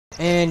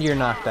And you're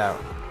knocked out.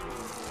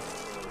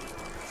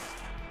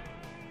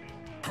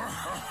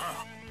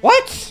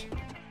 What?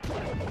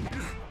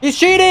 He's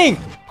cheating!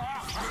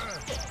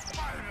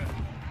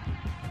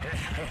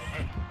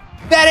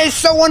 That is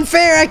so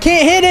unfair! I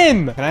can't hit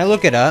him! Can I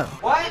look it up?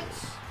 What?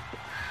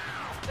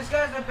 This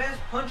guy's the best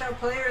punch-out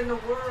player in the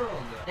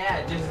world.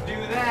 Yeah, just do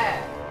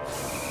that.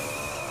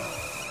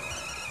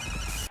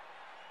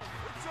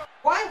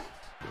 What?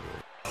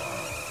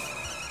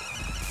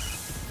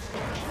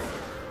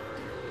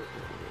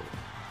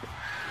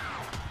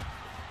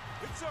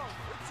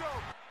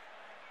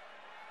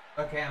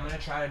 Okay, I'm gonna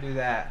try to do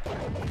that.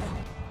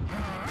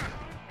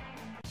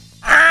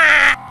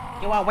 Ah!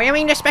 You are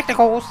wearing the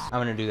spectacles. I'm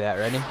gonna do that.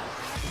 Ready?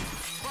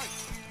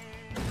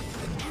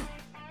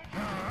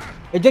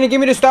 It didn't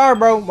give me the star,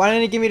 bro. Why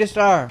didn't it give me the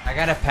star? I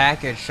got a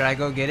package. Should I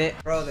go get it?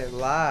 Bro, they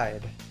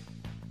lied.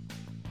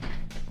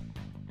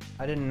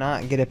 I did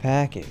not get a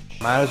package.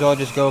 Might as well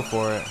just go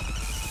for it.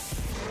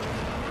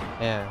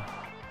 Yeah.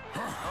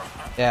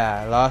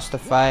 Yeah, I lost the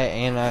fight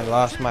and I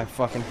lost my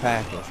fucking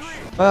package.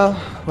 Well,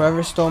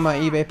 whoever stole my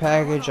eBay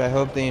package, I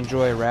hope they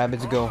enjoy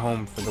Rabbids Go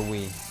Home for the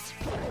Wii.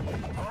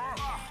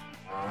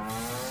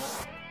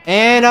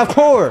 And of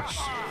course,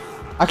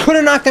 I could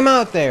have knocked him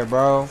out there,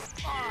 bro.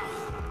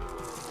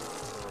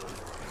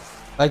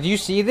 Like, do you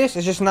see this?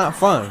 It's just not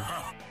fun.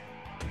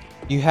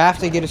 You have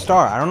to get a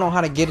star. I don't know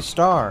how to get a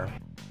star.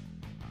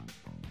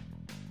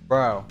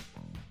 Bro.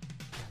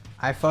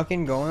 I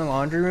fucking go in the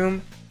laundry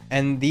room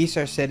and these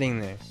are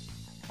sitting there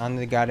on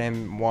the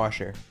goddamn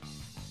washer.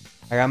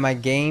 I got my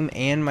game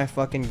and my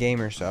fucking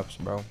gamer subs,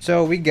 bro.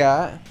 So we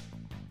got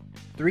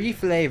 3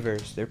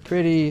 flavors. They're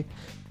pretty...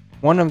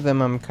 One of them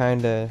I'm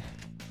kinda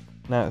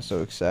not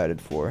so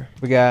excited for.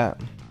 We got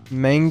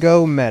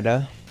Mango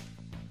Meta.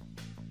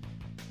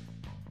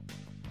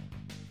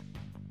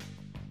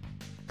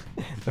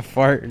 The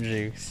Fart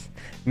Juice.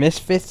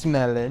 Misfits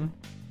Melon.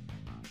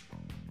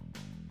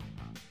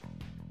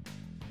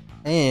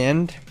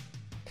 And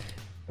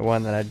the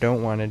one that I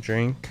don't want to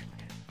drink.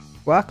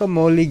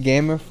 Guacamole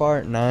Gamer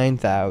Fart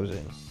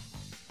 9000.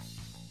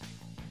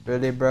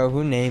 Really, bro?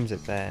 Who names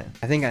it that?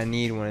 I think I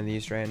need one of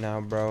these right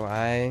now, bro.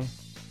 I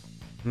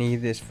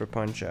need this for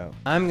Punch Out.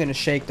 I'm gonna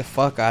shake the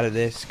fuck out of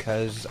this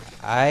because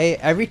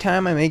every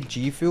time I make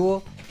G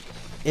Fuel,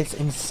 it's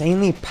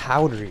insanely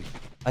powdery.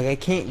 Like, I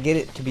can't get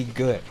it to be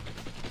good.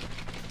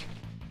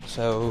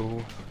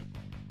 So,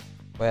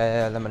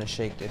 well, I'm gonna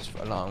shake this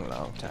for a long,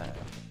 long time.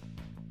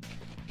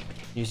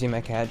 You see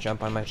my cat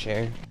jump on my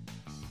chair?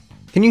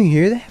 Can you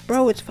hear that?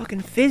 Bro, it's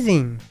fucking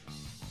fizzing.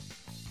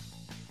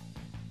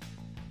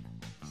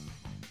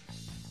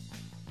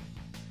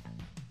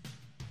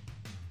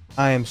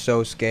 I am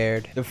so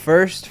scared. The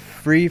first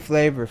free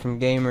flavor from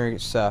Gamer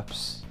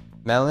Sups.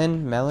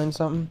 Melon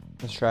something?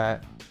 Let's try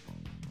it.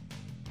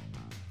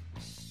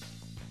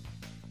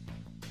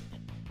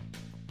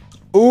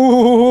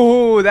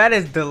 Ooh, that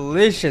is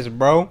delicious,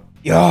 bro.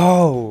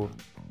 Yo,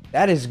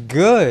 that is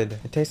good.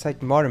 It tastes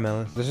like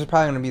watermelon. This is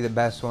probably gonna be the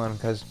best one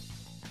because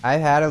I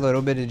had a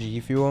little bit of G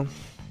Fuel,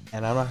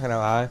 and I'm not gonna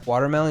lie,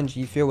 watermelon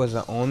G Fuel was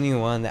the only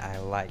one that I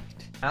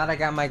liked. Now that I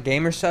got my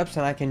gamer subs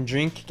and I can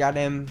drink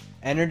goddamn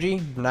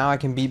energy, now I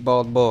can beat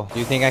Bald Bull. Do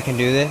you think I can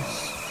do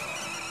this?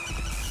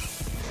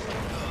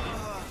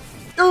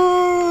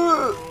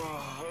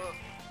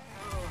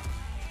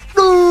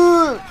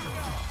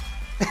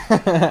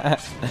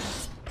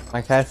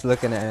 My cat's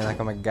looking at me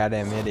like I'm a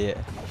goddamn idiot.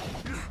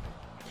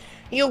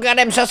 You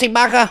goddamn sussy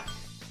baka!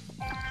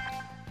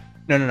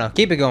 No.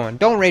 Keep it going.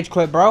 Don't rage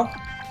quit, bro.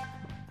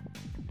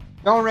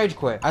 Don't rage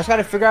quit. I just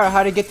gotta figure out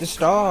how to get the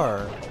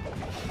star.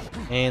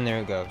 And there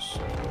it goes.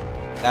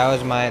 That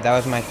was my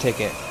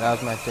ticket. That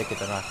was my ticket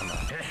to knock him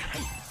out.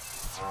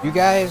 You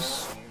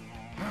guys.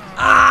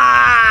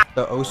 Ah!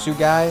 The Osu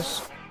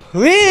guys.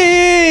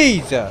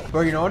 Please!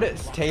 Bro, you know what it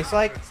tastes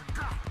like?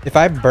 If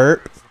I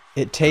burp,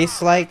 it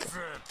tastes like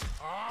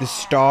the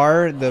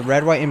star, the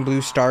red, white, and blue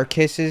star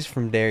kisses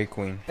from Dairy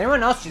Queen.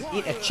 Anyone else just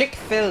eat a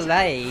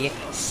Chick-fil-A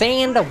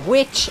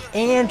sandwich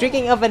and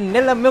drinking a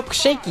vanilla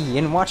milkshakey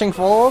and watching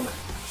Fog?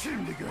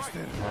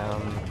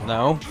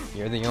 No,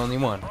 you're the only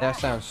one. That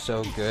sounds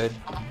so good.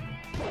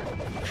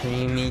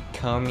 Creamy,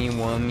 cummy,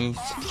 wummy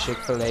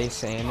Chick-fil-A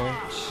sandwich.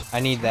 I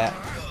need that.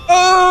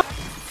 Oh!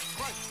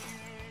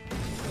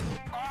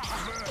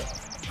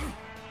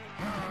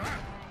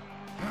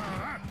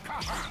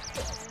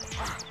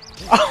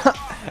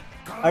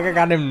 Like I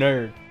got him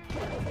nerd.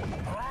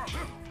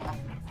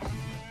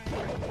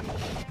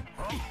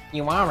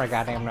 You are a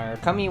goddamn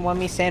nerd. Come eat one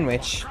me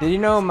sandwich. Did you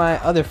know my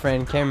other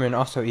friend Cameron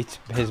also eats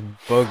his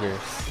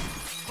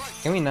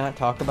boogers? Can we not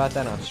talk about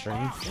that on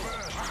stream?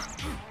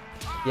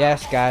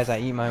 Yes, guys, I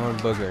eat my own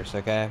boogers,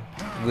 okay?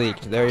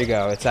 Leaked. There you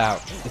go. It's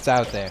out. It's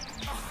out there.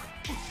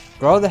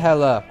 Grow the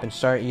hell up and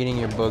start eating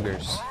your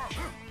boogers.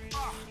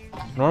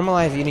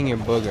 Normalize eating your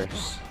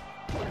boogers.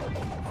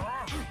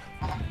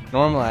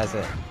 Normalize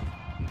it.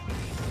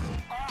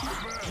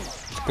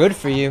 Good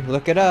for you.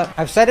 Look it up.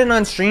 I've said it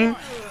on stream.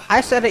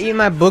 I said I eat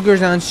my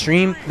boogers on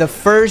stream the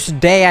first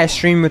day I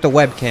streamed with a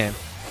webcam.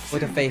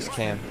 With a face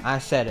cam. I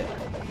said it.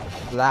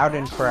 Loud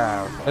and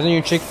proud. Doesn't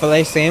your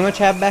Chick-fil-A sandwich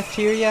have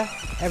bacteria?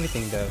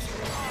 Everything does.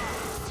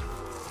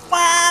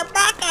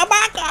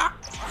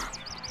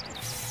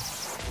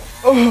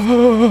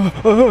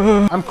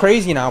 I'm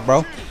crazy now,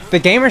 bro. The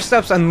gamer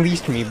stuff's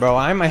unleashed me, bro.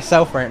 I'm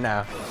myself right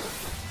now.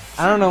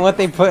 I don't know what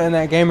they put in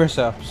that gamer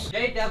subs.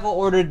 J-Devil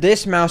ordered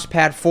this mouse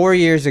pad 4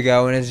 years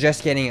ago and is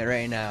just getting it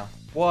right now.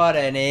 What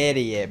an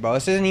idiot, bro.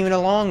 This isn't even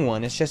a long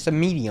one. It's just a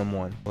medium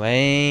one.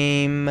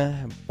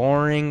 Lame.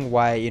 Boring.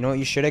 Why? You know what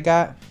you should have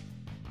got?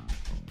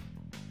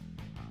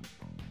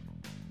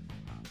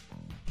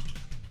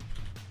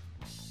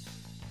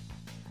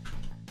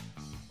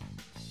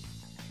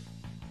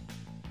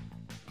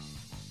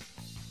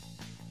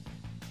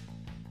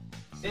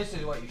 This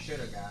is what you should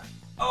have got.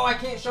 Oh, I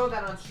can't show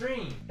that on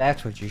stream.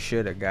 That's what you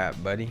should have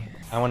got, buddy.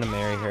 I want to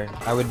marry her.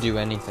 I would do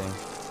anything.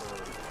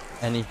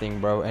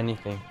 Anything, bro.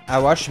 Anything. I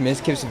watched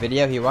Mizkip's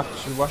video. He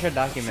watched a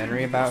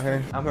documentary about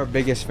her. I'm her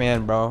biggest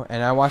fan, bro.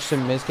 And I watched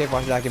Mizkip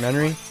watch a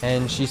documentary.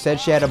 And she said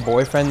she had a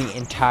boyfriend the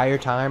entire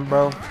time,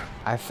 bro.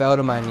 I fell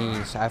to my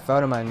knees. I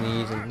fell to my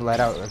knees and let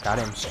out a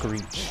goddamn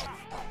screech.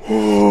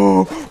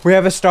 We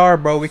have a star,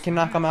 bro. We can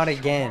knock him out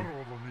again.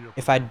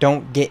 If I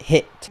don't get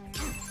hit.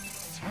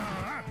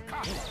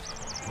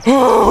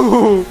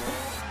 Oh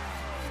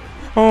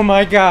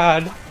my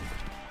god.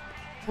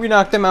 We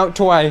knocked him out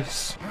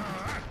twice.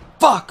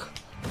 Fuck.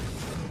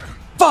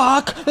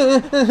 Fuck.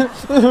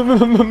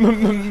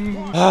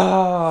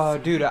 Oh,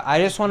 dude, I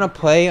just want to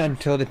play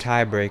until the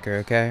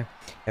tiebreaker, okay?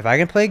 If I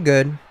can play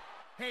good,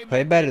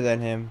 play better than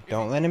him,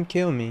 don't let him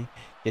kill me,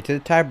 get to the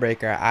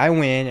tiebreaker, I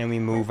win, and we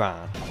move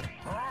on.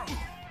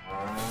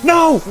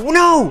 No!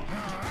 No!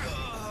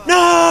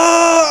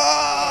 No!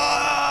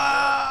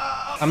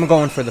 I'm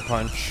going for the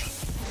punch.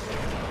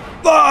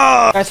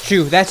 That's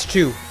two. That's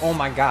two. Oh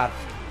my god.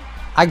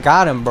 I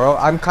got him, bro.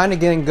 I'm kind of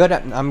getting good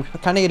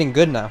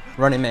now.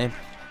 Running man.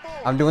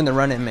 I'm doing the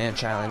running man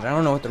challenge. I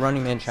don't know what the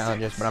running man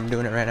challenge is, but I'm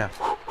doing it right now.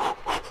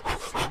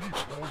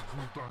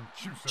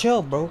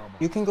 Chill, bro.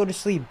 You can go to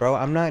sleep, bro.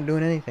 I'm not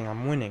doing anything.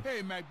 I'm winning.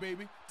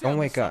 Don't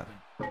wake up.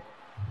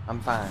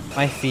 I'm fine.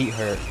 My feet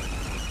hurt.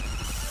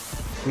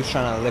 Who's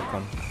trying to lick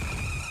them?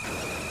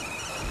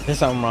 There's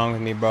something wrong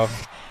with me, bro.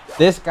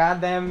 This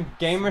goddamn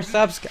gamer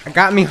subs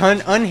got me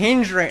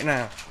unhinged right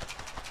now.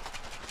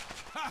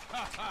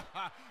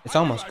 It's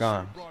almost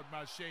gone.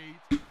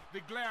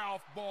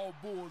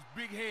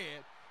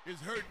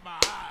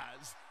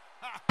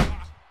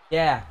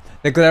 Yeah,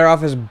 the glare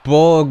off his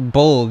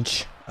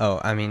bulge. Oh,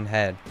 I mean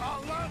head.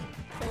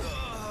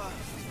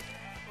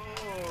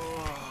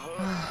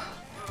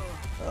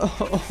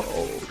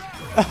 Oh.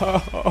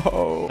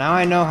 Now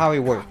I know how he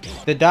works.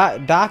 The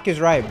doc is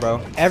right,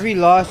 bro. Every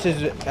loss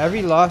is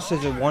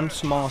a one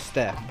small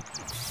step.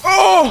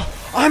 Oh,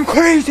 I'm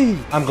crazy.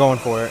 I'm going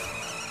for it.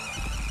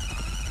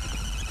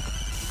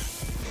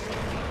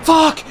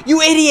 Fuck,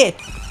 you idiot.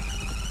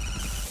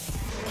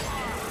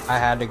 I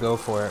had to go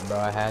for it, bro.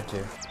 I had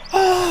to.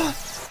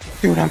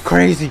 Dude, I'm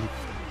crazy.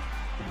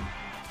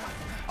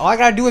 All I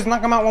gotta do is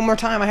knock him out one more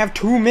time. I have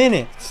 2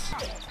 minutes.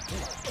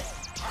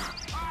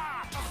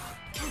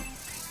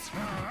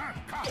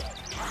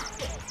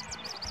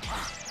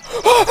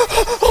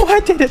 Oh, I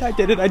did it, I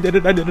did it, I did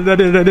it, I did it, I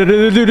did it, I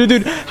did it,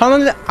 dude. How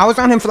long did I was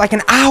on him for like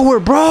an hour,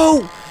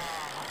 bro.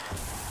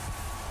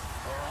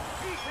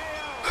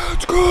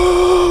 Let's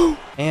go.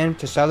 And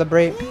to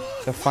celebrate,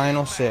 the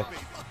final sip.